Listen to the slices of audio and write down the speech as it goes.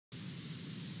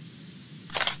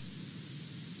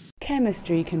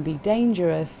chemistry can be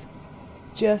dangerous.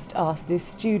 Just ask this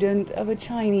student of a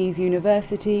Chinese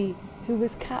university who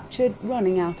was captured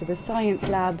running out of a science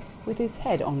lab with his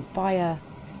head on fire.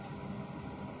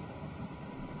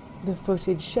 The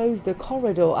footage shows the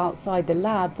corridor outside the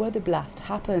lab where the blast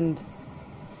happened.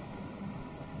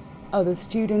 Other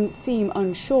students seem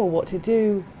unsure what to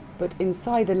do, but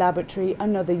inside the laboratory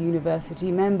another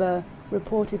university member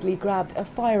reportedly grabbed a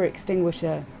fire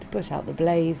extinguisher to put out the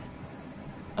blaze.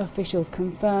 Officials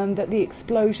confirmed that the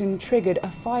explosion triggered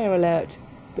a fire alert,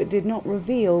 but did not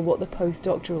reveal what the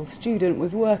postdoctoral student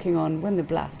was working on when the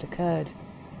blast occurred.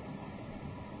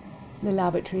 The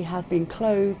laboratory has been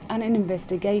closed and an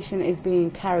investigation is being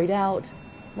carried out,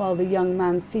 while the young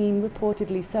man seen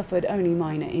reportedly suffered only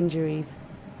minor injuries.